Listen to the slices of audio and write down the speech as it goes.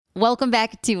Welcome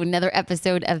back to another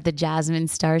episode of the Jasmine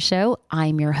Star Show.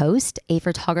 I'm your host, a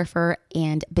photographer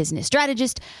and business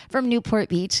strategist from Newport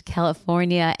Beach,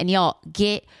 California. And y'all,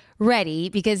 get ready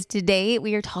because today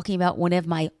we are talking about one of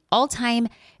my all-time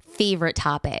favorite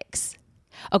topics.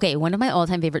 Okay, one of my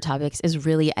all-time favorite topics is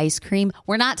really ice cream.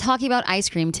 We're not talking about ice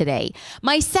cream today.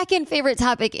 My second favorite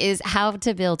topic is how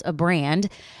to build a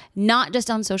brand, not just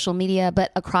on social media,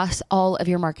 but across all of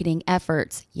your marketing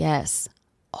efforts. Yes,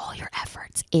 all your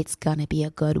efforts. It's gonna be a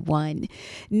good one.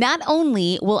 Not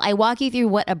only will I walk you through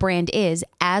what a brand is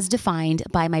as defined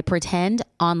by my pretend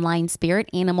online spirit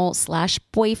animal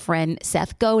 / boyfriend,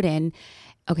 Seth Godin.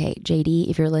 Okay, JD,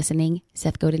 if you're listening,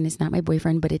 Seth Godin is not my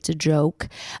boyfriend, but it's a joke.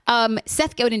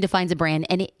 Seth Godin defines a brand,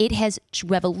 and it has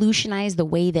revolutionized the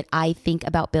way that I think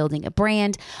about building a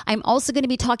brand. I'm also going to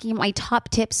be talking about my top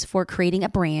tips for creating a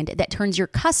brand that turns your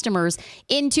customers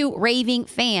into raving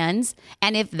fans.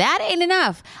 And if that ain't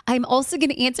enough, I'm also going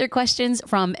to answer questions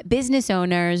from business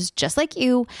owners just like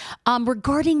you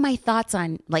regarding my thoughts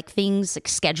on things like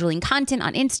scheduling content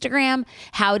on Instagram,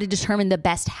 how to determine the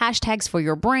best hashtags for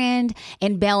your brand,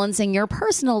 and balancing your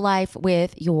personal life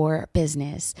with your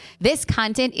business. This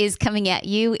content is coming at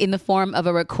you in the form of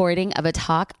a recording of a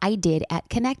talk I did at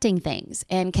Connecting Things.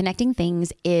 And Connecting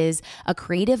Things is a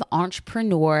creative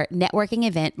entrepreneur networking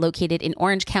event located in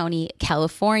Orange County,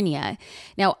 California.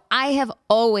 Now, I have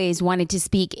always wanted to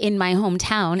speak in my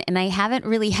hometown, and I haven't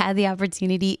really had the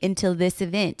opportunity until this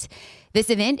event. This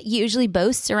event usually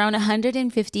boasts around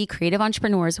 150 creative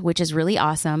entrepreneurs, which is really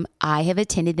awesome. I have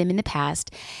attended them in the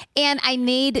past, and I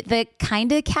made the kind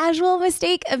of casual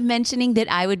mistake of mentioning that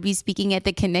I would be speaking at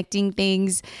the Connecting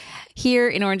Things here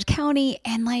in Orange County,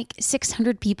 and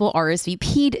 600 people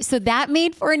RSVP'd. So that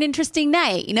made for an interesting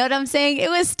night. You know what I'm saying? It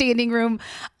was standing room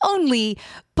only,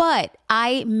 but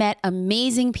I met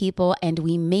amazing people and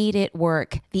we made it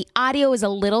work. The audio was a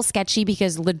little sketchy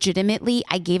because legitimately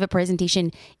I gave a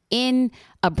presentation in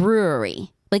a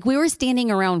brewery. We were standing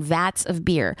around vats of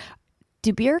beer.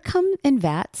 Do beer come in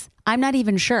vats? I'm not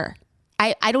even sure.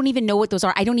 I don't even know what those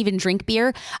are. I don't even drink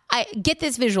beer. Get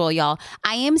this visual, y'all.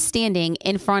 I am standing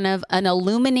in front of an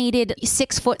illuminated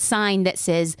 6-foot sign that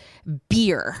says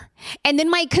beer. And then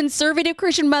my conservative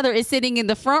Christian mother is sitting in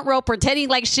the front row pretending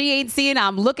like she ain't seeing.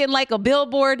 I'm looking like a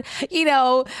billboard,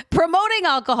 promoting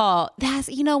alcohol.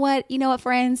 You know what,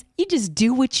 friends? You just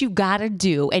do what you gotta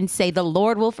do and say, the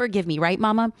Lord will forgive me, right,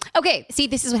 mama? Okay, see,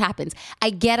 this is what happens.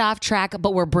 I get off track,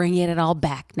 but we're bringing it all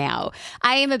back now.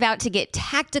 I am about to get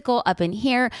tactical up in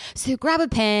here. So grab a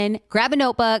pen, grab a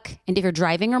notebook, and if you're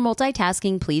driving or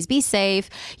multitasking, please be safe.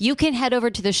 You can head over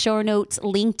to the show notes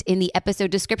linked in the episode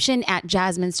description at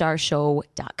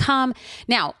jasminestarshow.com.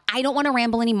 Now, I don't want to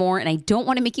ramble anymore, and I don't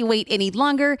want to make you wait any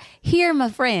longer. Here, my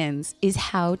friends, is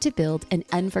how to build an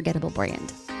unforgettable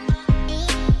brand.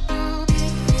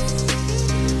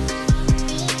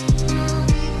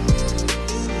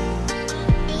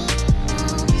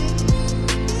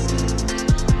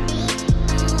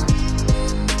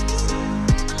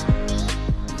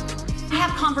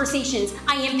 Conversations.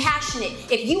 I am passionate.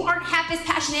 If you aren't half as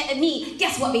passionate as me,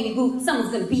 guess what, baby boo?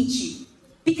 Someone's going to beat you.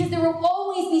 Because there will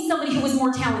always be somebody who is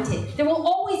more talented. There will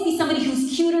always be somebody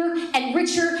who's cuter and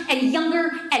richer and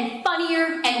younger and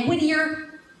funnier and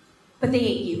wittier. But they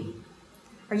ain't you.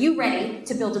 Are you ready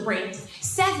to build a brand?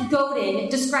 Seth Godin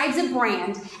describes a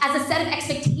brand as a set of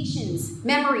expectations,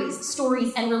 memories,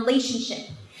 stories, and relationship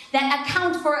that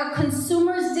account for a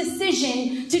consumer's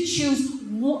decision to choose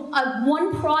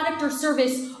one product or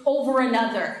service over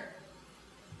another.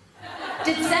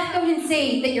 Did Seth Godin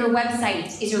say that your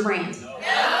website is your brand?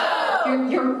 No.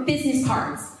 Your business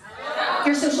cards? No.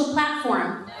 Your social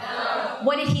platform? No.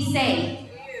 What did he say?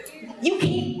 You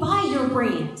can't buy your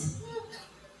brand.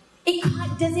 It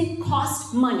doesn't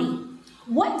cost money.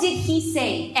 What did he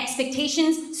say?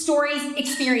 Expectations, stories,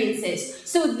 experiences.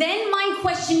 So then my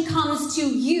question comes to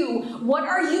you. What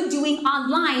are you doing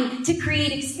online to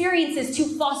create experiences to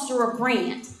foster a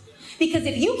brand? Because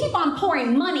if you keep on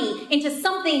pouring money into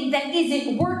something that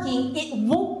isn't working, it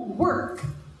won't work.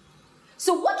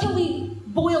 So what can we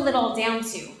boil it all down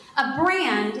to? A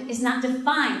brand is not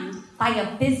defined by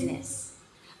a business,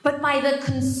 but by the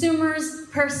consumer's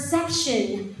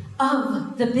perception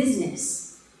of the business.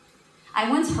 I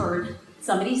once heard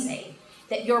somebody say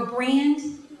that your brand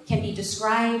can be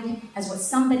described as what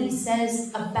somebody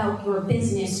says about your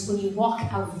business when you walk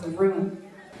out of the room.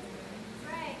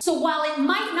 So while it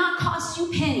might not cost you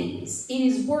pennies, it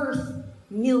is worth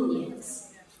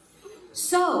millions.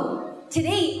 So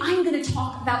today I'm going to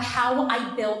talk about how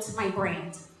I built my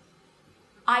brand.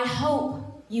 I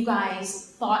hope you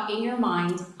guys thought in your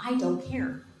mind, I don't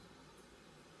care.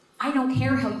 I don't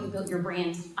care how you built your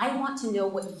brand. I want to know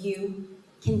what you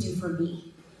can do for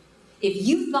me. If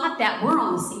you thought that we're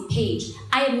on the same page,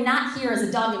 I am not here as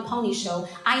a dog and pony show.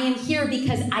 I am here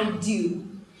because I do.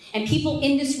 And people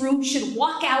in this room should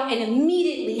walk out and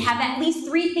immediately have at least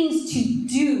 3 things to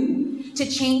do to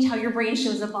change how your brand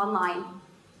shows up online.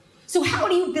 So how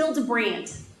do you build a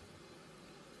brand?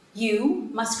 You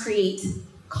must create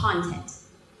content.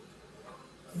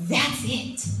 That's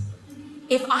it.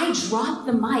 If I drop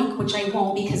the mic, which I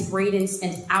won't because Braden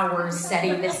spent hours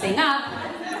setting this thing up,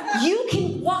 you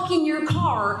can walk in your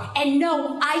car and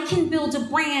know I can build a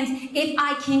brand if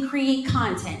I can create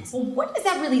content. Well, what does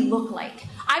that really look like?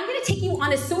 I'm going to take you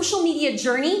on a social media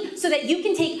journey so that you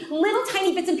can take little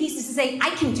tiny bits and pieces to say, I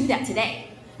can do that today.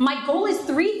 My goal is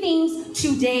 3 things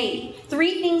today,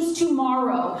 3 things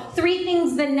tomorrow, 3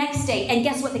 things the next day. And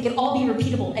guess what? They can all be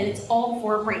repeatable, and it's all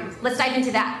for brands. Let's dive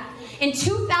into that. In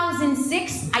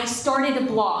 2006, I started a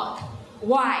blog.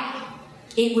 Why?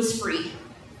 It was free.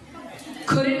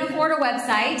 Couldn't afford a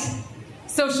website.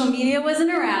 Social media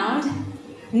wasn't around.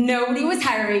 Nobody was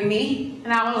hiring me.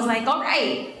 And I was like, all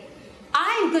right,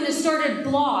 I'm going to start a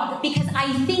blog because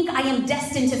I think I am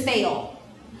destined to fail.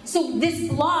 So this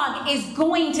blog is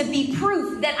going to be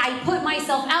proof that I put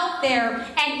myself out there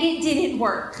and it didn't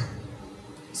work.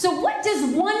 So what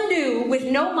does one do with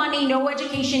no money, no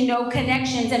education, no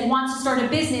connections, and wants to start a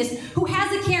business who has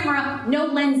a camera, no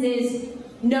lenses,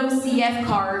 no CF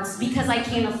cards? Because I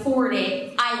can't afford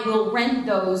it, I will rent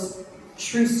those.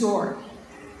 True story.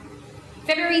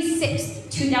 February 6th,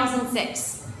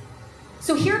 2006.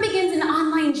 So here begins an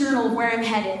online journal of where I'm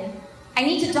headed. I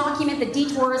need to document the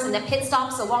detours and the pit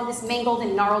stops along this mangled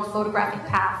and gnarled photographic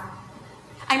path.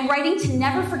 I'm writing to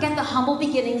never forget the humble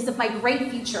beginnings of my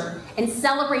great future and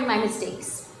celebrate my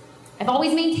mistakes. I've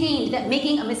always maintained that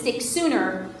making a mistake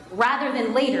sooner rather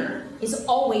than later is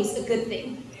always a good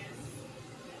thing.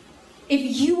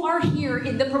 If you are here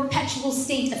in the perpetual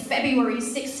state of February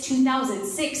 6,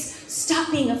 2006, stop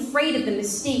being afraid of the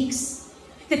mistakes.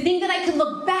 The thing that I could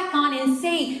look back on and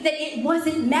say that it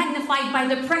wasn't magnified by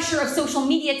the pressure of social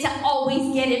media to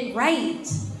always get it right.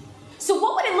 So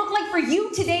what would it look like for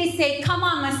you today? Say, come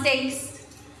on, mistakes.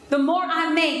 The more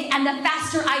I make and the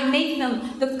faster I make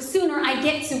them, the sooner I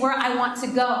get to where I want to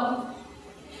go.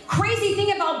 Crazy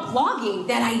thing about blogging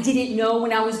that I didn't know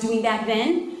when I was doing back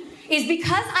then is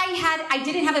because I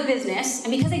didn't have a business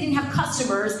and because I didn't have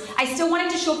customers, I still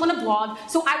wanted to show up on a blog,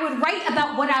 so I would write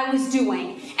about what I was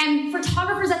doing. And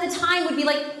photographers at the time would be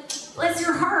like, bless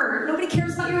your heart, nobody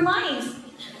cares about your life.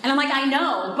 And I'm like, I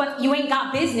know, but you ain't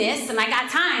got business and I got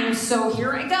time, so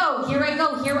here I go, here I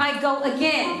go, here I go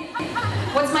again.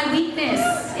 What's my weakness?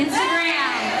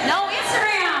 Instagram. No,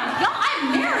 Instagram. No,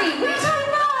 I'm married. What are you talking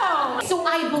about? So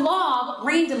I blog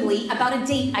randomly about a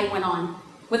date I went on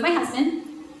with my husband.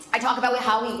 I talk about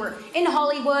how we were in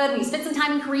Hollywood, we spent some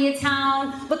time in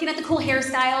Koreatown, looking at the cool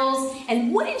hairstyles,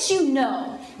 and wouldn't you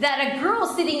know that a girl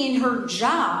sitting in her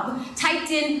job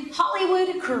typed in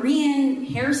Hollywood Korean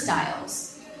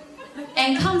hairstyles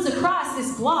and comes across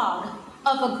this blog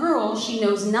of a girl she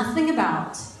knows nothing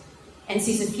about and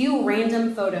sees a few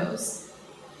random photos.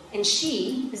 And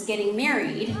she is getting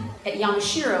married at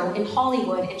Yangshiro in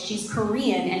Hollywood, and she's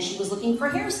Korean, and she was looking for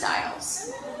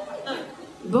hairstyles.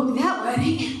 Book that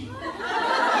wedding.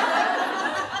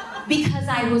 Because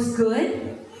I was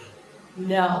good?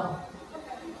 No.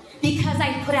 Because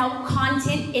I put out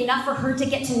content enough for her to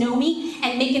get to know me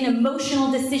and make an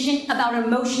emotional decision about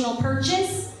emotional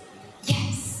purchase?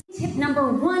 Yes. Tip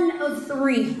number 1 of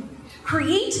 3,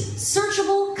 create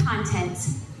searchable content.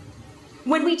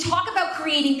 When we talk about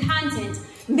creating content,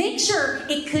 make sure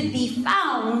it could be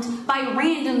found by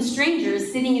random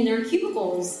strangers sitting in their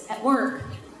cubicles at work.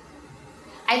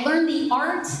 I learned the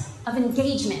art of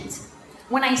engagement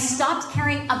when I stopped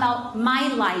caring about my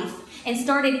life and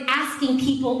started asking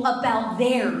people about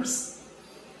theirs.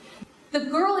 The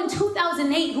girl in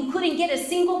 2008 who couldn't get a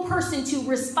single person to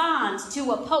respond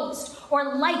to a post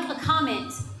or like a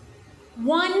comment,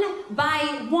 one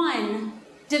by one,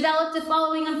 developed a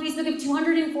following on Facebook of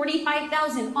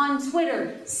 245,000, on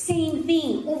Twitter, same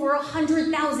thing, over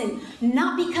 100,000.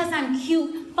 Not because I'm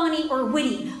cute, funny, or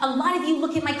witty. A lot of you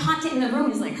look at my content in the room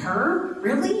and it's like, her?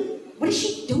 Really? What is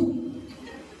she doing?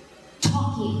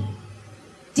 Talking,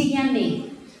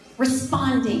 DMing,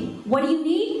 responding. What do you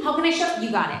need? How can I show up?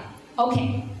 You got it.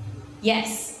 Okay,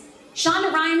 yes.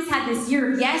 Shonda Rhimes had this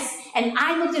year of yes, and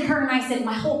I looked at her and I said,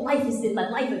 my whole life has been my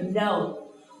life of no.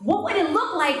 What would it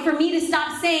look like for me to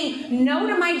stop saying no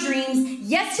to my dreams,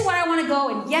 yes to where I want to go,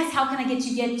 and yes, how can I get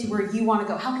to where you want to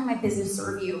go? How can my business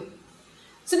serve you?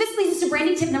 So this leads us to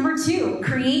branding tip number 2,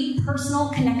 create personal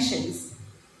connections.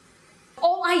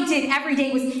 All I did every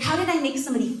day was, how did I make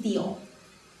somebody feel?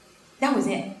 That was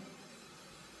it.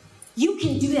 You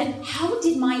can do that. How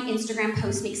did my Instagram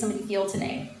post make somebody feel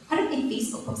today? How did my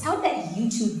Facebook post? How did that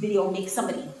YouTube video make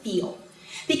somebody feel?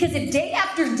 Because if day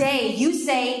after day you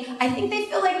say, I think they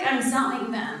feel like I'm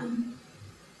selling them,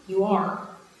 you are.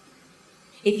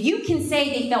 If you can say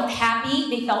they felt happy,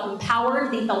 they felt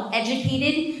empowered, they felt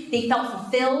educated, they felt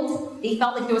fulfilled, they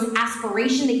felt like there was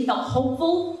aspiration, they felt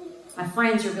hopeful, my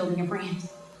friends, you're building a brand.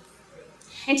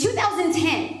 In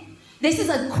 2010, this is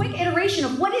a quick iteration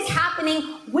of what is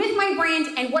happening with my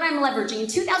brand and what I'm leveraging. In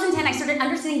 2010, I started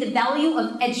understanding the value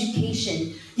of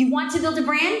education. You want to build a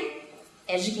brand?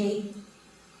 Educate.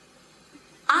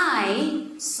 I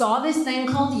saw this thing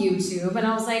called YouTube, and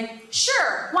I was like,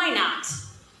 sure, why not?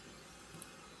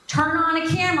 Turn on a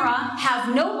camera,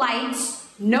 have no lights,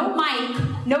 no mic,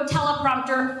 no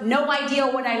teleprompter, no idea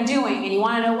what I'm doing. And you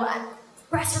want to know what?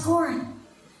 Press record.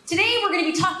 Today, we're going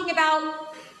to be talking about,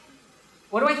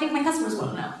 what do I think my customers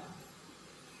want to know?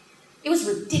 It was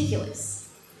ridiculous.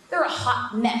 They're a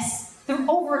hot mess. They're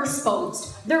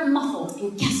overexposed. They're muffled.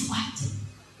 And guess what?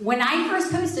 When I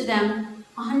first posted them,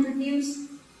 100 views,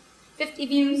 50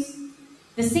 views.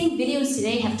 The same videos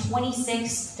today have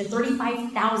 26 to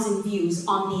 35,000 views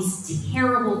on these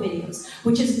terrible videos,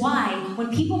 which is why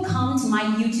when people come to my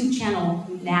YouTube channel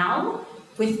now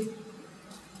with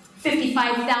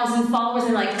 55,000 followers,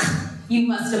 they're like, you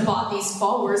must have bought these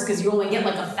followers because you only get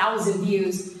like 1,000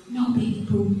 views. No, baby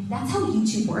boo. That's how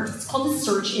YouTube works. It's called a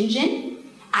search engine.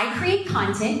 I create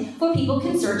content where people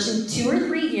can search in 2 or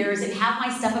 3 years and have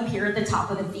my stuff appear at the top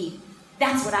of the feed.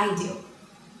 That's what I do.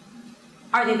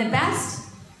 Are they the best?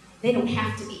 They don't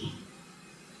have to be.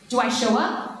 Do I show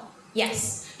up?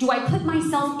 Yes. Do I put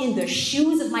myself in the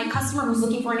shoes of my customer who's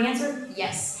looking for an answer?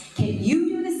 Yes. Can you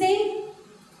do the same?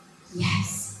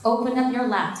 Yes. Open up your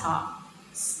laptop.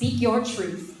 Speak your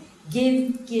truth.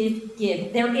 Give, give,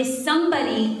 give. There is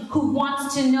somebody who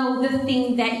wants to know the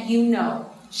thing that you know.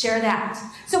 Share that.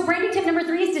 So branding tip number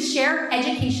 3 is to share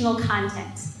educational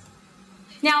content.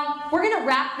 Now, we're going to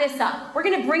wrap this up. We're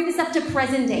going to bring this up to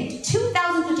present day.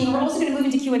 2013, we're also going to move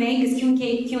into Q&A because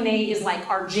Q&A is like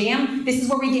our jam. This is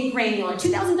where we get granular.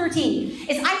 2013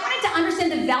 is I wanted to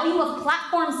understand the value of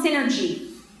platform synergy.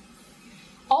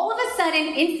 All of a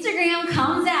sudden, Instagram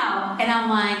comes out, and I'm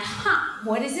like,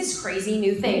 what is this crazy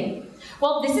new thing?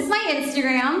 Well, this is my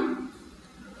Instagram.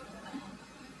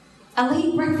 A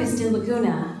late breakfast in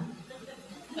Laguna.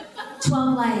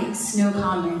 12 likes, no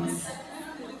comments.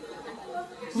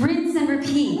 Rinse and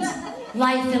repeat.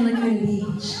 Life in Laguna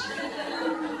Beach.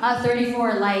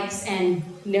 34 likes and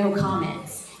no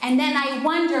comments. And then I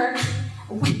wonder,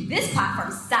 this platform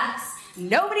sucks.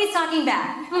 Nobody's talking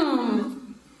back.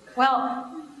 Well,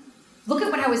 look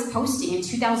at what I was posting in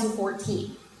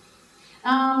 2014.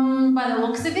 By the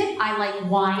looks of it, I like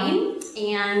wine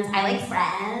and I like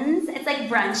friends. It's like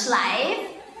brunch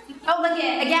life. Oh, look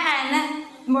at again,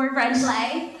 more brunch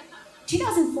life.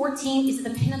 2014 is the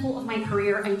pinnacle of my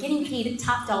career. I'm getting paid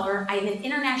top dollar. I am an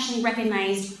internationally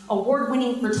recognized,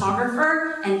 award-winning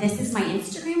photographer, and this is my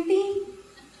Instagram feed.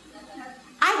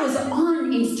 I was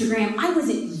on Instagram. I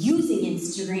wasn't using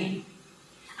Instagram.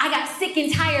 I got sick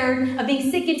and tired of being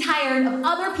sick and tired of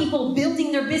other people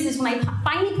building their business. When I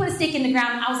finally put a stake in the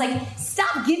ground, I was like,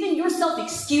 stop giving yourself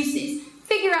excuses.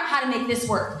 Figure out how to make this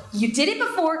work. You did it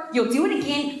before, you'll do it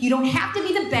again. You don't have to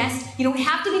be the best. You don't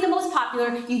have to be the most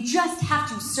popular. You just have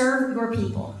to serve your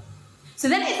people. So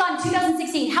then I thought in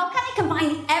 2016, how can I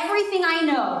combine everything I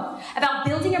know about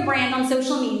building a brand on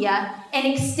social media and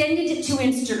extend it to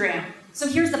Instagram? So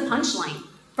here's the punchline.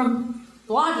 From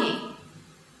blogging,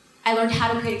 I learned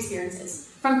how to create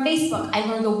experiences. From Facebook, I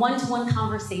learned the one-to-one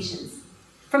conversations.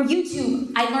 From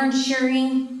YouTube, I learned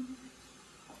sharing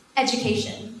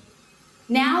education.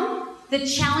 Now, the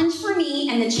challenge for me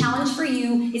and the challenge for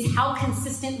you is how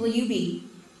consistent will you be?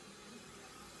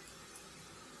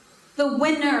 The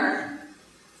winner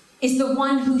is the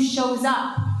one who shows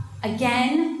up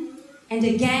again and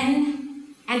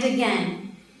again and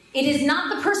again. It is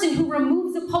not the person who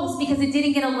removes a post because it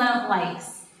didn't get a lot of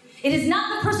likes. It is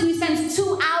not the person who spends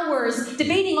 2 hours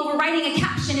debating over writing a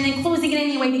caption and then closing it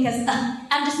anyway because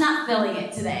I'm just not feeling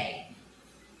it today.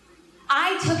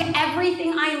 I took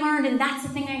everything I learned, and that's the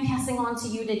thing I'm passing on to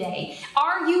you today.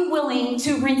 Are you willing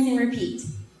to rinse and repeat?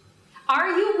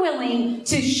 Are you willing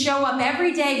to show up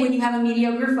every day when you have a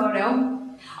mediocre photo?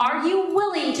 Are you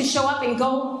willing to show up and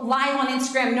go live on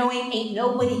Instagram knowing ain't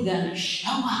nobody gonna show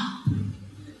up?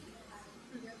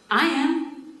 I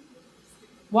am.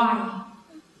 Why?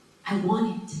 I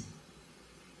want it.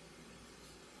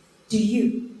 Do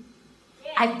you?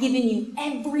 I've given you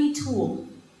every tool.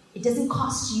 It doesn't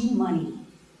cost you money.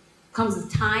 comes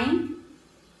with time,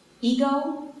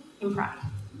 ego, and pride.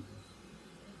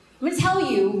 I'm going to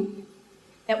tell you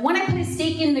that when I put a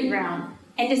stake in the ground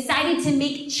and decided to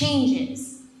make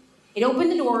changes, it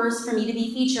opened the doors for me to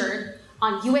be featured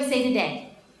on USA Today.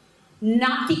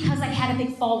 Not because I had a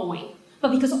big following,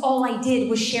 but because all I did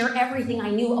was share everything I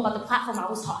knew about the platform I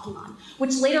was talking on,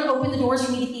 which later opened the doors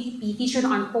for me to be featured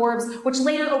on Forbes, which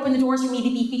later opened the doors for me to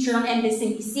be featured on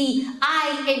MSNBC.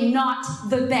 I am not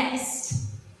the best.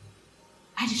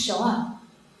 I just show up.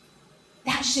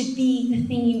 That should be the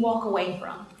thing you walk away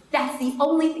from. That's the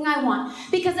only thing I want.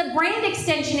 Because a brand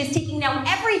extension is taking now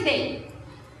everything.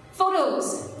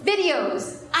 Photos,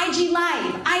 videos, IG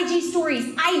Live, IG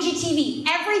Stories, IGTV.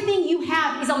 Everything you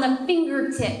have is on the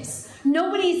fingertips.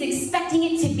 Nobody's expecting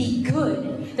it to be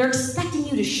good. They're expecting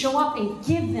you to show up and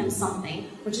give them something,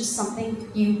 which is something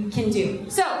you can do.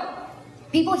 So,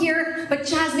 people here, but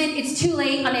Jasmine, it's too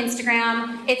late on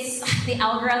Instagram. It's the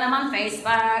algorithm on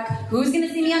Facebook. Who's going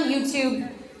to see me on YouTube?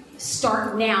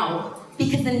 Start now.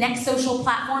 Because the next social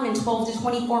platform in 12 to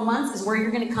 24 months is where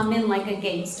you're going to come in like a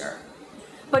gangster.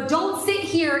 But don't sit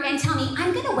here and tell me,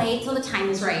 I'm going to wait till the time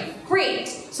is right. Great.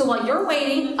 So while you're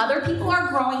waiting, other people are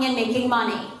growing and making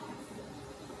money.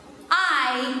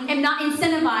 I am not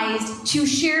incentivized to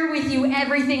share with you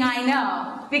everything I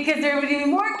know because there would be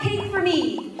more cake for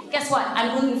me. Guess what?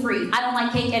 I'm gluten-free. I don't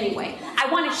like cake anyway. I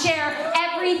want to share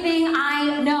everything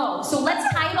I know. So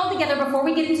let's tie it all together before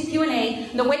we get into Q&A.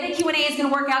 The way that Q&A is going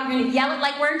to work out, you're going to yell it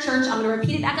like we're in church. I'm going to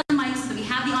repeat it back on the mic so that we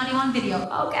have the audio on video.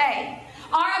 Okay.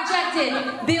 Our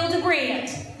objective, build a brand.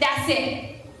 That's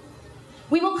it.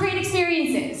 We will create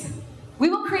experiences. We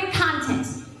will create content.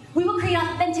 We will create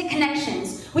authentic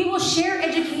connections. We will share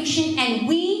education, and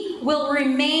we will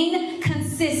remain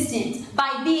consistent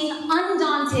by being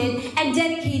undaunted and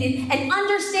dedicated and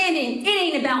understanding it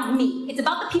ain't about me. It's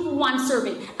about the people who I'm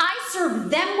serving. I serve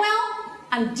them well.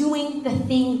 I'm doing the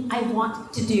thing I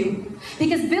want to do.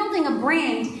 Because building a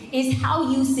brand is how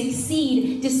you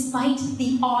succeed despite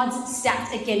the odds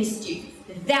stacked against you.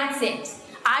 That's it.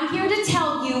 I'm here to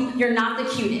tell you, you're not the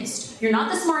cutest. You're not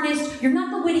the smartest. You're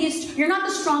not the wittiest. You're not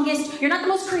the strongest. You're not the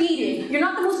most creative. You're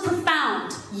not the most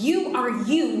profound. You are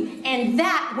you. And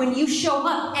that, when you show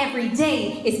up every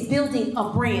day, is building a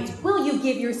brand. Will you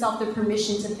give yourself the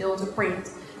permission to build a brand?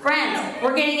 Friends,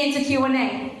 we're getting into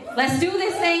Q&A. Let's do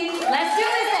this thing. Let's do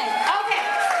this thing. Okay.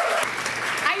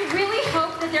 I really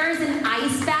hope that there is an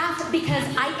ice bath because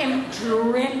I am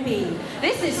dripping.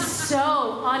 This is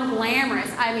so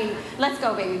unglamorous. I mean, let's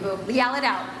go, baby boo. Yell it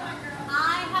out.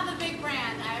 I have a big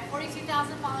brand. I have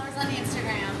 42,000 followers on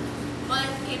Instagram, but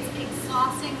it's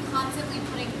exhausting constantly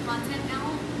putting content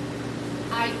out.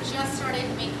 I just started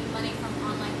making money from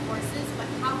online courses, but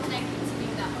how can I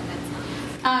continue that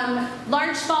momentum?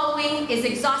 Large following is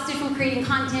exhausted from creating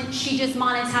content. She just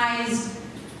monetized,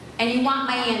 and you want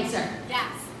my answer.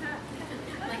 Yes.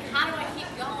 Like, how do I keep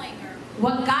going?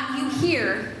 What got you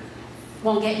here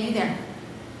won't get you there.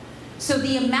 So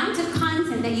the amount of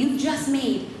content that you've just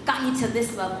made got you to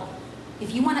this level.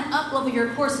 If you want to up-level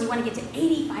your course and you want to get to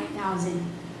 85,000,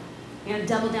 you're going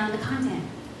to double down the content.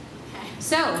 Okay.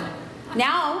 So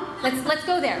now let's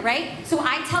go there, right? So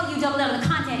I tell you double down the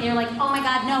content, and you're like, oh my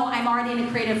God, no, I'm already in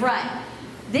a creative rut.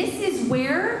 This is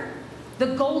where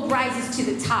the gold rises to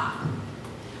the top.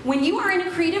 When you are in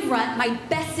a creative rut, my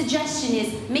best suggestion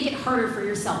is make it harder for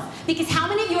yourself. Because how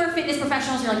many of you are fitness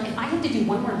professionals, you're like, if I have to do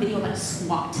one more video about a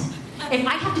squat, if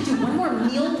I have to do one more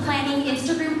meal planning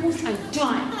Instagram post, I'm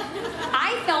done.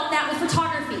 I felt that with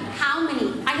photography. How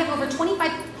many? I have over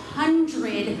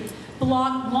 2,500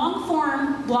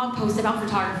 long-form blog posts about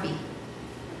photography.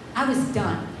 I was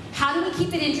done. How do we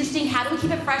keep it interesting? How do we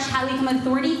keep it fresh? How do we become an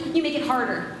authority? You make it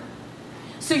harder.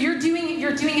 So you're doing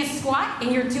a squat,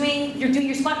 and you're doing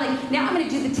your squat like, now I'm going to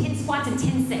do the 10 squats in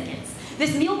 10 seconds.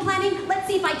 This meal planning, let's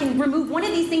see if I can remove one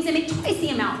of these things and make twice the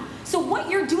amount. So what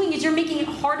you're doing is you're making it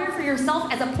harder for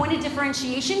yourself as a point of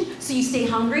differentiation, so you stay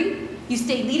hungry, you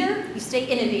stay leader, you stay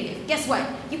innovative. Guess what?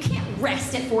 You can't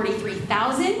rest at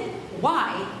 43,000.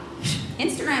 Why?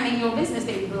 Instagram ain't your business,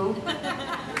 baby boo.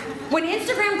 When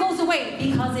Instagram goes away,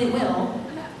 because it will,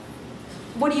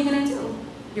 what are you going to do?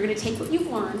 You're going to take what you've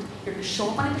learned, you're going to show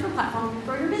up on a different platform and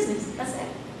grow your business. That's it.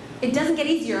 It doesn't get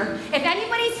easier. If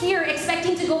anybody's here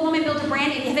expecting to go home and build a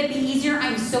brand and have it be easier,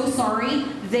 I'm so sorry.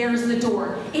 There's the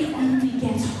door. It only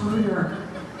gets harder.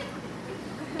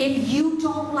 If you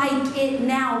don't like it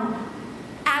now,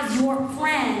 as your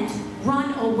friend,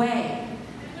 run away.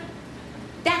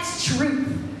 That's truth.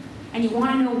 And you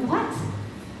want to know what?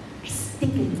 I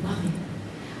stinking love it.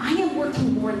 I am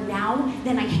working more now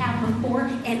than I have before,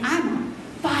 and I'm on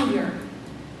fire.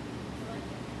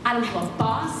 I don't have a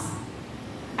boss.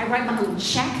 I write my own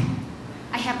check.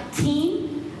 I have a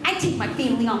team. I take my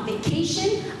family on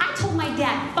vacation. I told my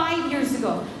dad 5 years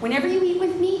ago, whenever you eat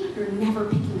with me, you're never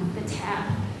picking up the tab.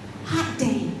 Hot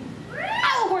dang.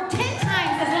 I will work 10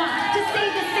 times as long to say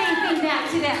the same thing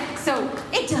back to them. So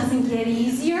it doesn't get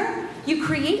easier. You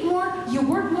create more, you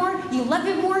work more, you love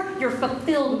it more, you're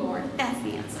fulfilled more. That's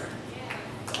the answer.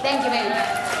 Thank you, baby.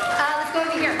 Let's go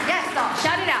over here. Yes, doll,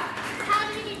 shout it out.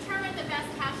 How do you determine the best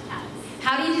hashtags?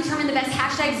 How do you determine the best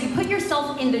hashtags? You put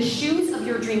yourself in the shoes of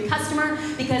your dream customer,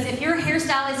 because if you're a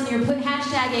hairstylist and you're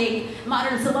hashtagging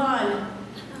modern salon,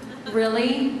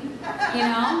 really? You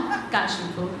know? Got you,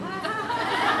 boo.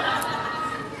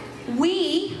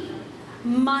 We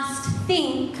must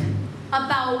think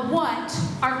about what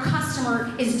our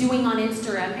customer is doing on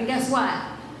Instagram. And guess what?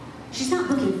 She's not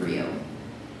looking for you.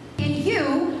 And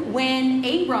you, when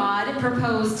A-Rod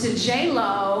proposed to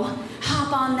J-Lo,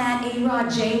 hop on that A-Rod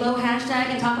J-Lo hashtag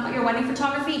and talk about your wedding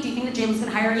photography. Do you think that J-Lo's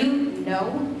gonna hire you?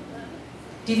 No.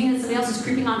 Do you think that somebody else is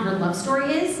creeping on her love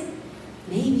story is?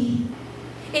 Maybe.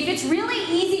 If it's really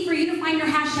easy for you to find your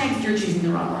hashtags, you're choosing the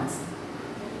wrong ones.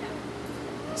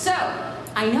 So,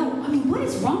 I know, what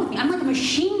is wrong with me? I'm like a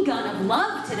machine gun of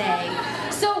love today.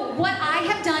 So what I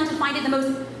have done to find it the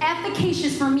most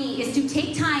efficacious for me is to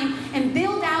take time and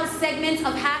build out segments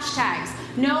of hashtags.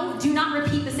 No, do not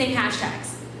repeat the same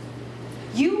hashtags.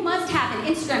 You must have,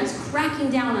 and Instagram is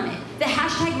cracking down on it, the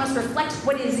hashtag must reflect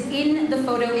what is in the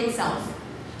photo itself.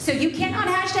 So you cannot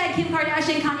hashtag Kim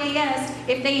Kardashian, Kanye West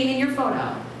if they ain't in your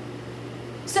photo.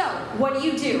 So, what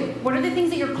do? What are the things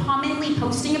that you're commonly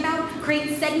posting about?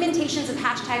 Create segmentations of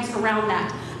hashtags around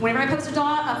that. Whenever I post a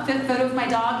photo of my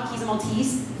dog, he's a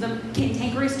Maltese, the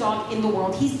cantankerous dog in the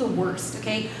world. He's the worst,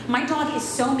 okay? My dog is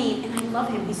so mean, and I love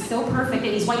him. He's so perfect,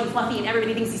 and he's white and fluffy, and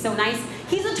everybody thinks he's so nice.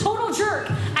 He's a total jerk.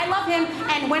 I love him,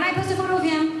 and when I post a photo of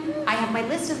him, I have my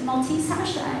list of Maltese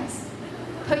hashtags.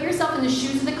 Put yourself in the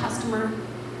shoes of the customer.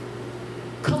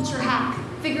 Culture hack.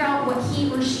 Figure out what he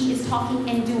or she is talking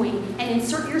and doing, and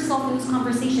insert yourself in those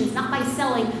conversations, not by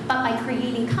selling, but by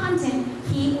creating content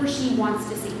he or she wants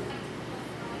to see.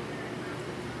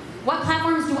 What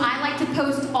platforms do I like to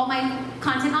post all my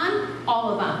content on?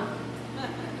 All of them.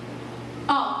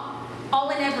 All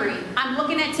and every. I'm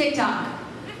looking at TikTok.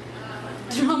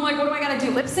 I'm like, what do I gotta do,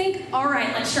 lip sync? All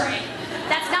right, let's try it.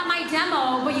 That's not my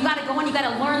demo, but you gotta go and you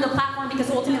gotta learn the platform,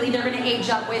 because ultimately they're gonna age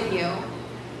up with you.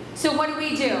 So what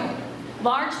do?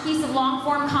 Large piece of long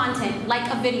form content,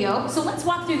 like a video. So let's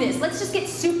walk through this. Let's just get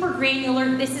super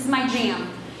granular. This is my jam.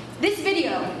 This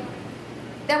video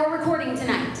that we're recording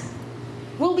tonight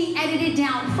will be edited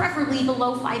down, preferably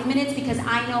below 5 minutes, because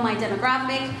I know my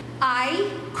demographic.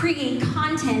 I create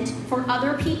content for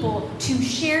other people to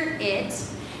share it.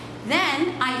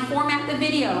 Then I format the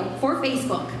video for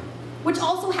Facebook, which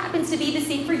also happens to be the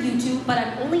same for YouTube, but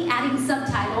I'm only adding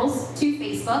subtitles to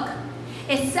Facebook.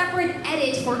 A separate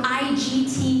edit for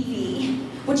IGTV,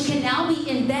 which can now be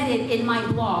embedded in my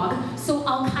blog. So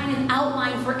I'll kind of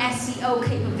outline for SEO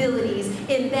capabilities,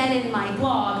 embed in my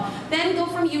blog, then go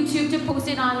from YouTube to post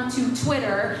it onto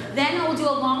Twitter. Then I'll do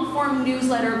a long form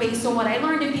newsletter based on what I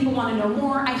learned. If people want to know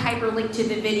more, I hyperlink to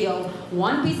the video.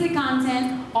 One piece of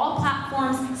content, all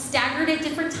platforms, staggered at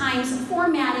different times,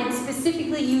 formatted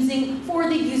specifically using for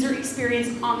the user experience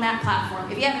on that platform.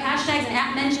 If you have hashtags and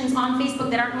app mentions on Facebook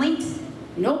that aren't linked,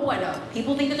 no bueno.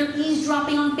 People think that they're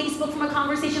eavesdropping on Facebook from a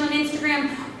conversation on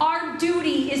Instagram. Our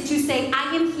duty is to say,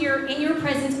 I am here in your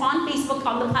presence on Facebook,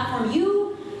 on the platform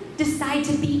you decide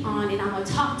to be on, and I'm going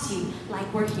to talk to you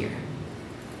like we're here.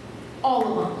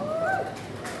 All of them.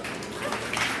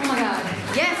 Oh my God.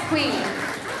 Yes, Queen.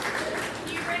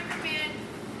 Do you recommend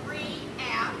free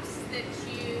apps that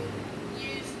you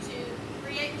use to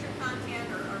create your content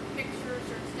or pictures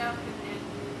or stuff,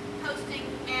 and posting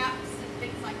apps and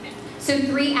things like that? So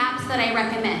 3 apps that I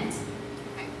recommend.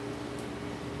 Okay.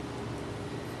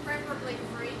 Preferably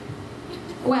free.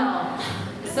 Well,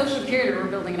 Social Security, we're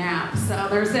building an app, so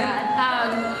there's that.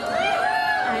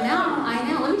 I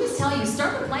know. Let me just tell you,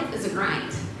 startup life is a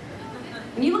grind.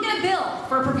 When you look at a bill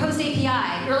for a proposed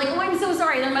API, you're like, oh, I'm so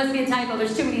sorry, there must be a typo,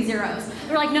 there's too many zeros.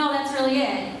 They're like, no, that's really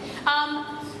it.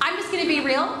 I'm just gonna be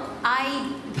real.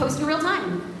 I post in real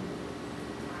time.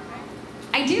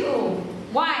 I do.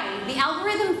 Why? The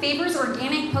algorithm favors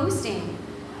organic posting.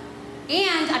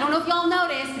 And I don't know if y'all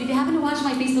noticed, but if you happen to watch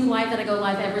my Facebook Live that I go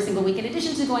live every single week, in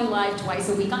addition to going live twice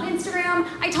a week on Instagram,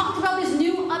 I talked about this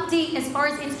new update as far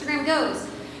as Instagram goes.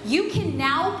 You can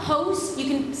now post, you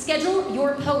can schedule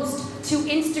your post to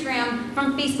Instagram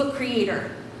from Facebook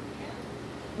Creator.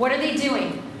 What are they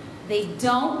doing? They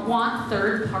don't want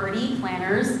third-party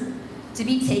planners to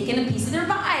be taking a piece of their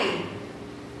pie.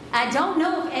 I don't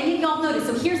know if any of y'all noticed.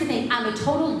 So here's the thing. I'm a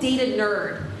total data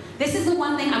nerd. This is the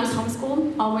one thing. I was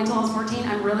homeschooled all the way until I was 14.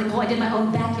 I'm really cool. I did my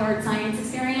own backyard science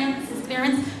experiments.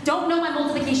 Don't know my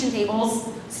multiplication tables.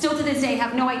 Still to this day,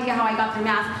 have no idea how I got through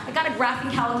math. I got a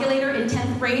graphing calculator in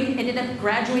 10th grade. Ended up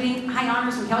graduating high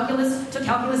honors from calculus. Took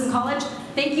calculus in college.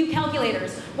 Thank you,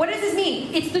 calculators. What does this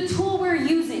mean? It's the tool we're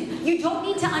using. You don't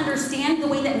need to understand the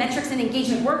way that metrics and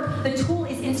engagement work. The tool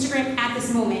is Instagram at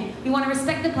this moment. You want to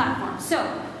respect the platform.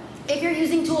 So, if you're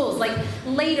using tools like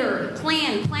Later,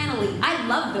 Plan, Planoly, I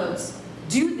love those.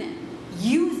 Do them.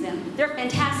 Use them. They're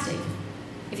fantastic.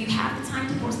 If you have the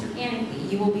time to post organically,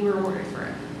 you will be rewarded for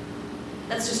it.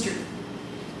 That's just true.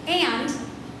 And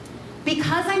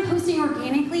because I'm posting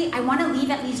organically, I want to leave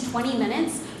at least 20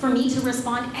 minutes for me to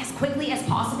respond as quickly as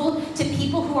possible to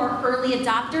people who are early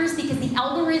adopters, because the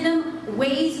algorithm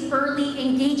weighs early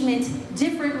engagement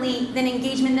differently than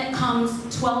engagement that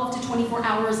comes 12 to 24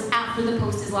 hours after the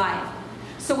post is live.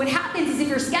 So what happens is if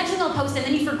you're scheduling a post and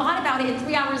then you forgot about it and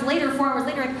 3 hours later, 4 hours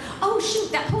later, like, oh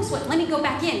shoot, that post went, let me go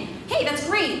back in. Hey, that's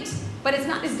great, but it's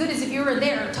not as good as if you were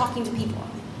there talking to people.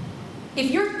 If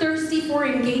you're thirsty for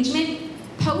engagement,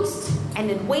 post and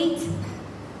then wait,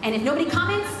 and if nobody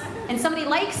comments and somebody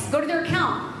likes, go to their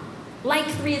account. Like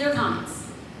 3 of their comments.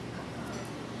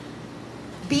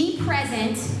 Be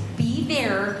present, be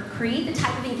there, create the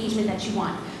type of engagement that you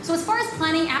want. So as far as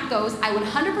planning app goes, I would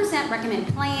 100% recommend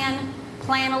Plan,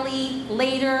 Planoly,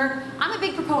 Later. I'm a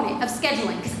big proponent of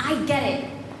scheduling because I get it.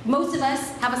 Most of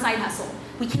us have a side hustle.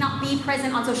 We cannot be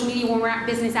present on social media when we're at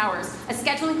business hours. A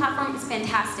scheduling platform is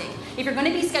fantastic. If you're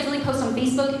going to be scheduling posts on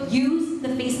Facebook, use the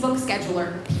Facebook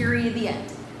scheduler, period, the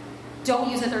end.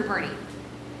 Don't use a third party.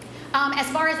 As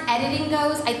far as editing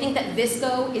goes, I think that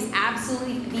Visco is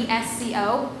absolutely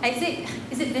VSCO.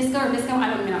 Is it Visco or Visco?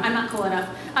 I don't even know. I'm not cool enough.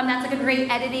 That's like a great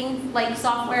editing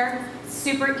software.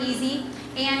 Super easy.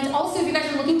 And also, if you guys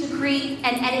are looking to create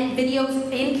and edit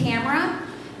videos in camera,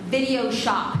 Video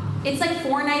Shop. It's like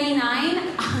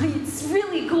 $4.99. It's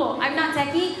really cool. I'm not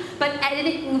techie, but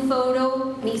editing a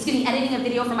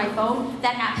video from my phone,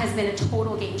 that app has been a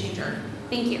total game changer.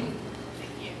 Thank you.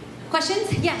 Thank you.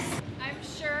 Questions? Yes. I'm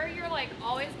sure you're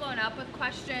always blown up with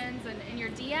questions and in your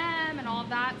DM and all of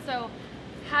that. So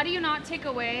how do you not take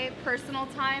away personal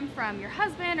time from your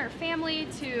husband or family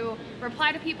to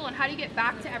reply to people, and how do you get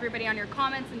back to everybody on your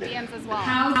comments and DMs as well?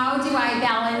 How do I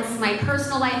balance my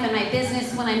personal life and my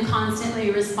business when I'm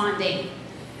constantly responding?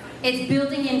 It's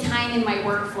building in time in my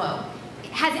workflow.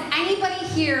 Has anybody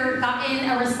here gotten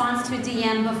a response to a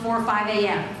DM before 5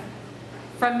 a.m.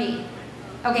 from me?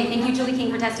 Okay, thank you, Julie King,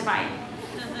 for testifying.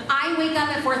 I wake up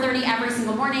at 4:30 every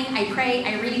single morning. I pray,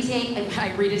 I read and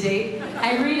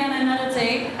I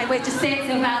meditate. I wait to say it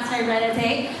so fast, I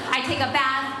meditate. I take a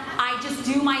bath. I just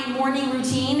do my morning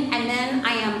routine, and then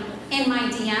I am in my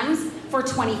DMs for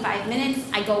 25 minutes.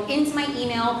 I go into my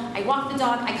email. I walk the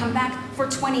dog. I come back for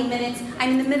 20 minutes.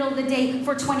 I'm in the middle of the day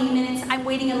for 20 minutes. I'm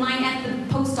waiting in line at the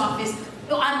post office.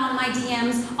 I'm on my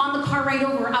DMs. On the car ride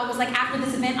over, I was like, after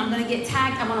this event, I'm going to get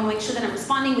tagged. I want to make sure that I'm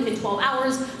responding within 12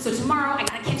 hours. So tomorrow, I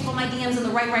got to catch all my DMs on the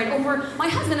ride over. My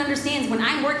husband understands when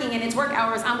I'm working in its work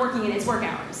hours, I'm working in its work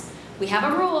hours. We have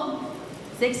a rule,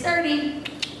 6:30.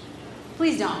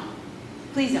 Please don't.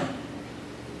 Please don't.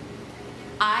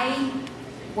 I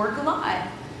work a lot,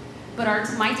 but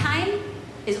my time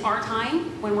is our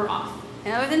time when we're off.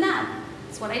 And other than that,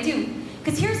 that's what I do.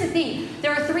 Because here's the thing,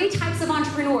 there are 3 types of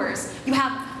entrepreneurs. You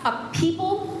have a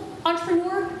people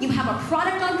entrepreneur, you have a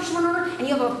product entrepreneur, and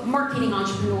you have a marketing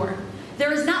entrepreneur.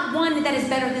 There is not one that is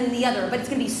better than the other, but it's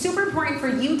going to be super important for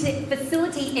you to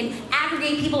facilitate and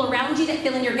aggregate people around you that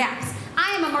fill in your gaps.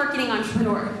 I am a marketing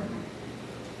entrepreneur.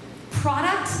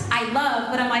 Product, I love,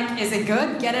 but I'm like, is it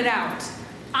good? Get it out.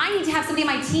 I need to have somebody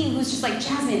on my team who's just like,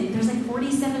 Jasmine, there's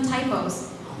 47 typos.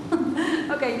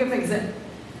 Okay, go fix it.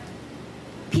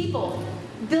 People,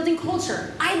 building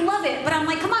culture. I love it, but I'm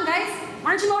like, come on guys,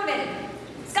 aren't you motivated?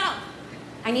 Let's go.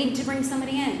 I need to bring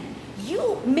somebody in.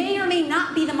 You may or may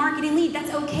not be the marketing lead,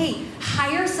 that's okay.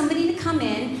 Hire somebody to come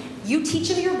in, you teach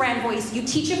them your brand voice, you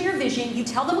teach them your vision, you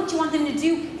tell them what you want them to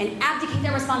do, and abdicate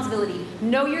that responsibility.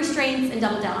 Know your strengths and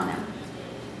double down on them.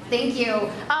 Thank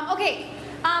you.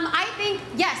 I think,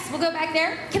 yes, we'll go back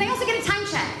there. Can I also get a time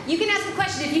check? You can ask a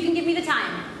question if you can give me the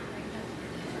time.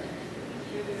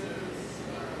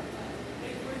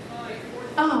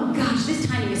 Oh gosh, this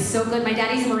timing is so good. My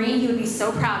daddy's a Marine, he would be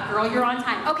so proud. Girl, you're on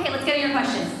time. Okay, let's get to your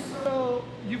question. So,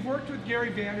 you've worked with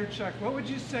Gary Vaynerchuk. What would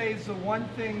you say is the one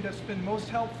thing that's been most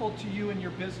helpful to you in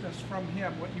your business from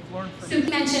him, what you've learned from him? So he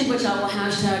mentioned, which I will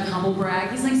hashtag humble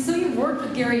brag. He's like, so you've worked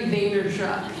with Gary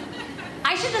Vaynerchuk.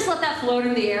 I should just let that float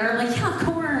in the air. Like, yeah, of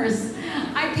course.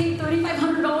 I paid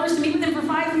 $3,500 to meet with him for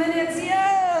 5 minutes.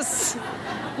 Yes!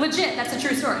 Legit, that's a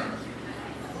true story.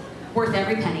 Worth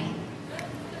every penny.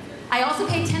 I also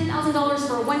paid $10,000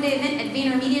 for a one-day event at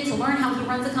VaynerMedia to learn how he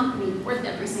runs a company. Worth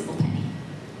every single penny.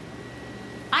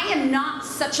 I am not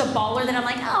such a baller that I'm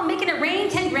like, oh, making it rain,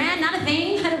 10 grand, not a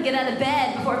thing. I don't get out of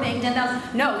bed before paying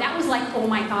 10,000. No, that was like, oh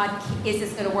my God, is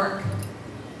this gonna work?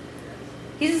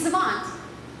 He's a savant.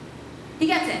 He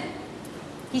gets it.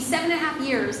 He's 7.5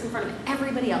 years in front of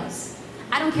everybody else.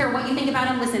 I don't care what you think about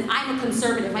him. Listen, I'm a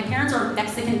conservative. My parents are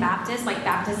Mexican Baptists, like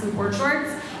Baptists in board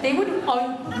shorts. They would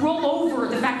roll over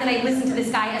the fact that I listen to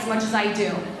this guy as much as I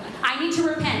do. I need to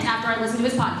repent after I listen to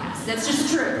his podcast. That's just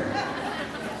the truth.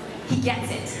 He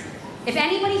gets it. If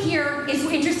anybody here is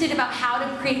interested about how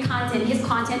to create content, his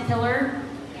content pillar,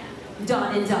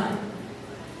 done and done.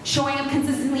 Showing up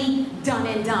consistently, done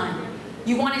and done.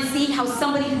 You want to see how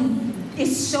somebody who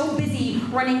is so busy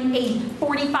running a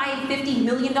 $45, $50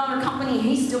 million company and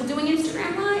he's still doing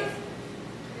Instagram Live?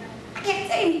 I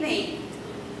can't say anything.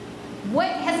 What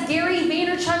has Gary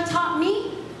Vaynerchuk taught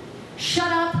me?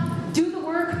 Shut up, do the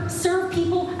work, serve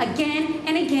people again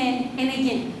and again and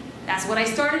again. That's what I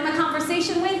started my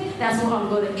conversation with. That's what I'm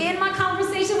going to end my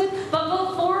conversation with. But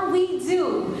before we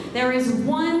do, there is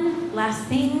one last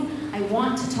thing I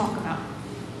want to talk about.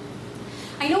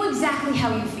 I know exactly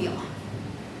how you feel.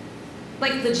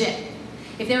 Like, legit.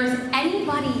 If there is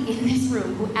anybody in this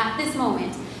room who at this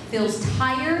moment feels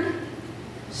tired,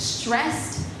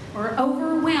 stressed, or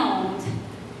overwhelmed,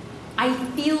 I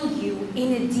feel you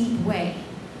in a deep way.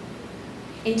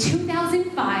 In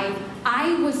 2005,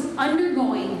 I was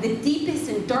undergoing the deepest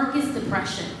and darkest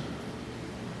depression.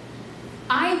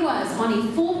 I was on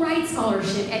a full ride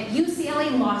scholarship at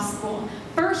UCLA Law School,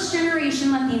 first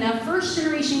generation Latina, first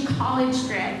generation college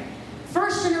grad,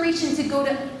 first generation to go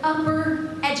to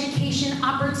upper education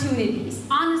opportunities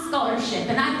on a scholarship.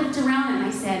 And I looked around and I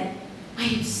said, I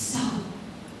am so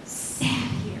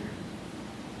sad here.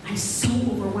 I'm so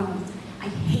overwhelmed. I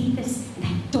hate this and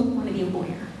I don't want to be a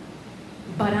lawyer.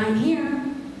 But I'm here.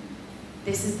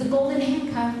 This is the golden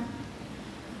handcuff.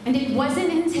 And it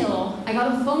wasn't until I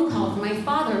got a phone call from my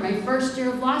father my first year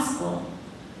of law school,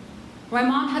 where my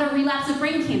mom had a relapse of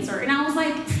brain cancer. And I was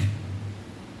like,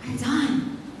 I'm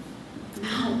done. I'm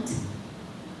out.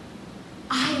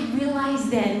 I realized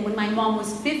then, when my mom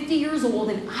was 50 years old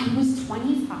and I was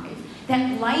 25,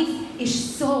 that life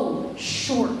is so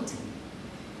short.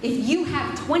 If you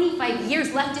have 25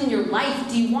 years left in your life,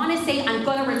 do you want to say, I'm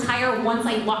going to retire once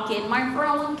I lock in my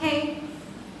 401k?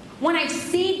 When I've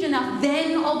saved enough,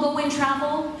 then I'll go and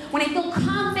travel. When I feel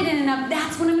confident enough,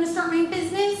 that's when I'm going to start my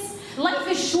business. Life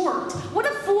is short. What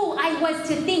a fool I was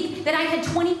to think that I had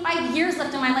 25 years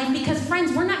left in my life, because,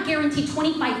 friends, we're not guaranteed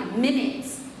 25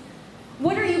 minutes.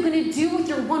 What are you going to do with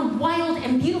your one wild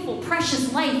and beautiful,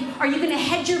 precious life? Are you going to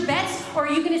hedge your bets, or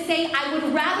are you going to say, I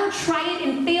would rather try it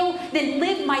and fail than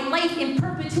live my life in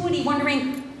perpetuity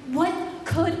wondering, what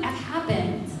could have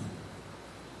happened?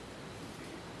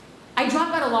 I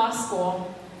dropped out of law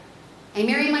school. I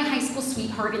married my high school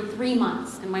sweetheart in 3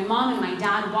 months, and my mom and my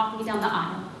dad walked me down the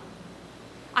aisle.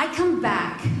 I come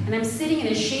back, and I'm sitting in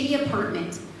a shady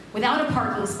apartment without a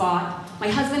parking spot. My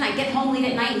husband, I get home late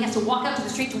at night, and he has to walk out to the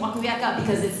street to walk me back up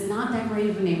because it's not that great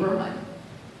of a neighborhood.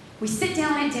 We sit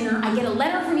down at dinner. I get a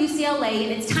letter from UCLA,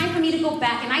 and it's time for me to go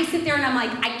back. And I sit there, and I'm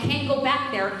like, I can't go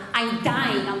back there. I'm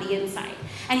dying on the inside.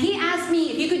 And he asked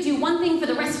me, if you could do one thing for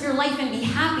the rest of your life and be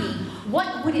happy,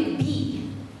 what would it be?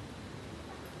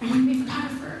 I want to be a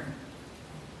photographer.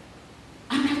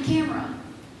 I don't have a camera.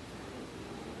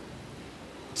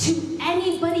 To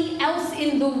anybody else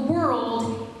in the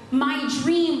world, my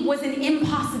dream was an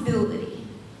impossibility.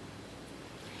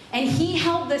 And he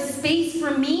held the space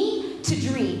for me to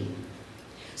dream.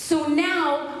 So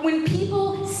now, when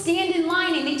people stand in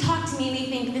line and they talk to me and they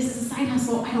think, this is a side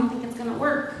hustle, I don't think it's going to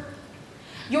work.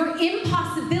 Your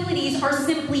impossibilities are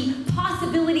simply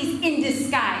possibilities in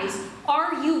disguise.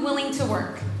 Are you willing to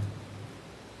work?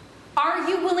 Are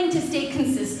you willing to stay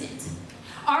consistent?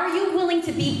 Are you willing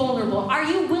to be vulnerable? Are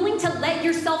you willing to let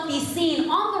yourself be seen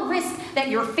on the risk that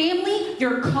your family,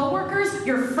 your coworkers,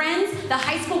 your friends, the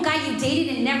high school guy you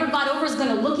dated and never got over is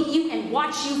going to look at you and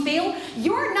watch you fail?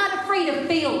 You're not afraid of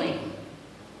failing.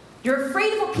 You're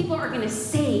afraid of what people are going to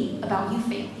say about you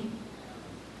failing.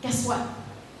 Guess what?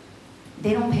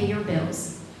 They don't pay your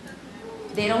bills.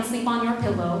 They don't sleep on your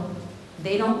pillow.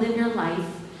 They don't live your life.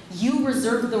 You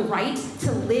reserve the right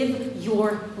to live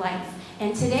your life.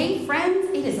 And today, friends,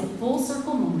 it is a full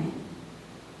circle moment.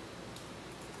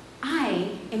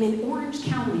 I am in Orange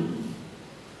County,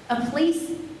 a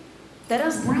place that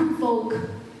us brown folk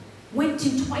went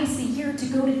to twice a year to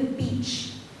go to the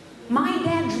beach. My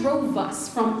dad drove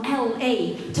us from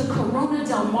LA to Corona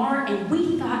Del Mar, and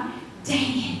we thought,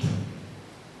 dang it,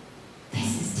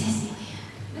 this is Disneyland.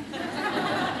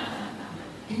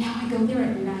 And now I go there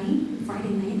at night, Friday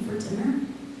night for dinner.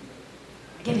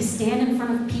 I get to stand in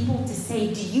front of people to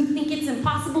say, do you think it's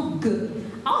impossible?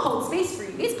 Good. I'll hold space for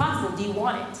you. It's possible. Do you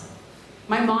want it?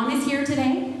 My mom is here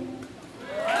today.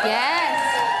 Yes.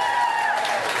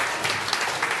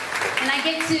 And I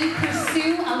get to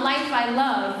pursue a life I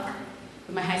love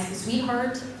with my high school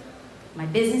sweetheart, my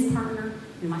business partner,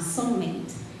 and my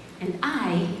soulmate. And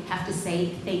I have to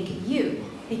say thank you,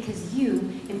 because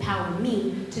you empower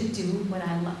me to do what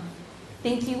I love.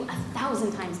 Thank you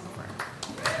 1,000 times over.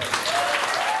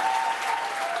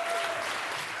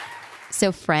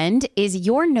 So friend, is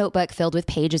your notebook filled with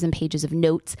pages and pages of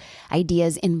notes,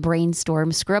 ideas, and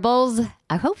brainstorm scribbles?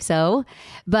 I hope so.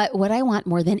 But what I want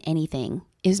more than anything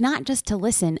is not just to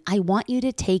listen. I want you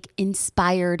to take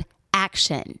inspired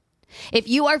action. If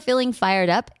you are feeling fired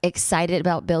up, excited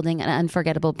about building an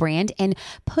unforgettable brand, and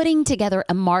putting together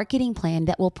a marketing plan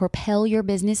that will propel your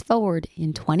business forward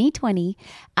in 2020,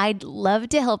 I'd love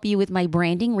to help you with my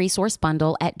branding resource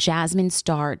bundle at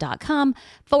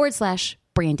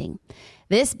jasminestar.com/branding.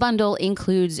 This bundle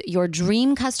includes your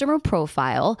dream customer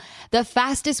profile, the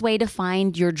fastest way to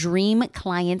find your dream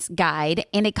client's guide,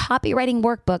 and a copywriting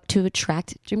workbook to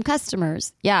attract dream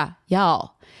customers. Yeah,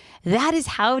 y'all. That is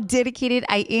how dedicated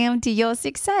I am to your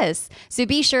success. So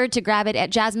be sure to grab it at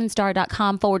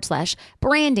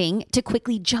jasminestar.com/branding to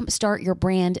quickly jumpstart your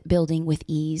brand building with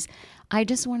ease. I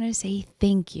just want to say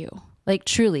thank you. Like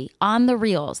truly, on the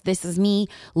reels, this is me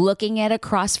looking at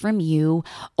across from you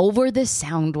over the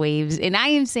sound waves, and I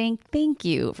am saying thank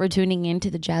you for tuning in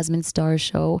to the Jasmine Star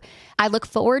Show. I look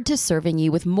forward to serving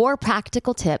you with more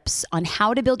practical tips on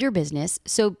how to build your business,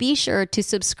 so be sure to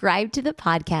subscribe to the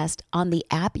podcast on the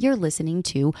app you're listening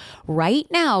to right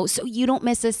now so you don't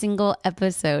miss a single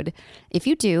episode. If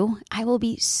you do, I will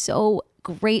be so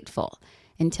grateful.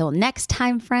 Until next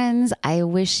time, friends, I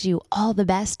wish you all the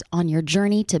best on your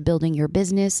journey to building your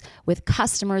business with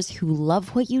customers who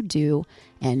love what you do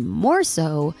and more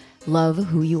so, love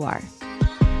who you are.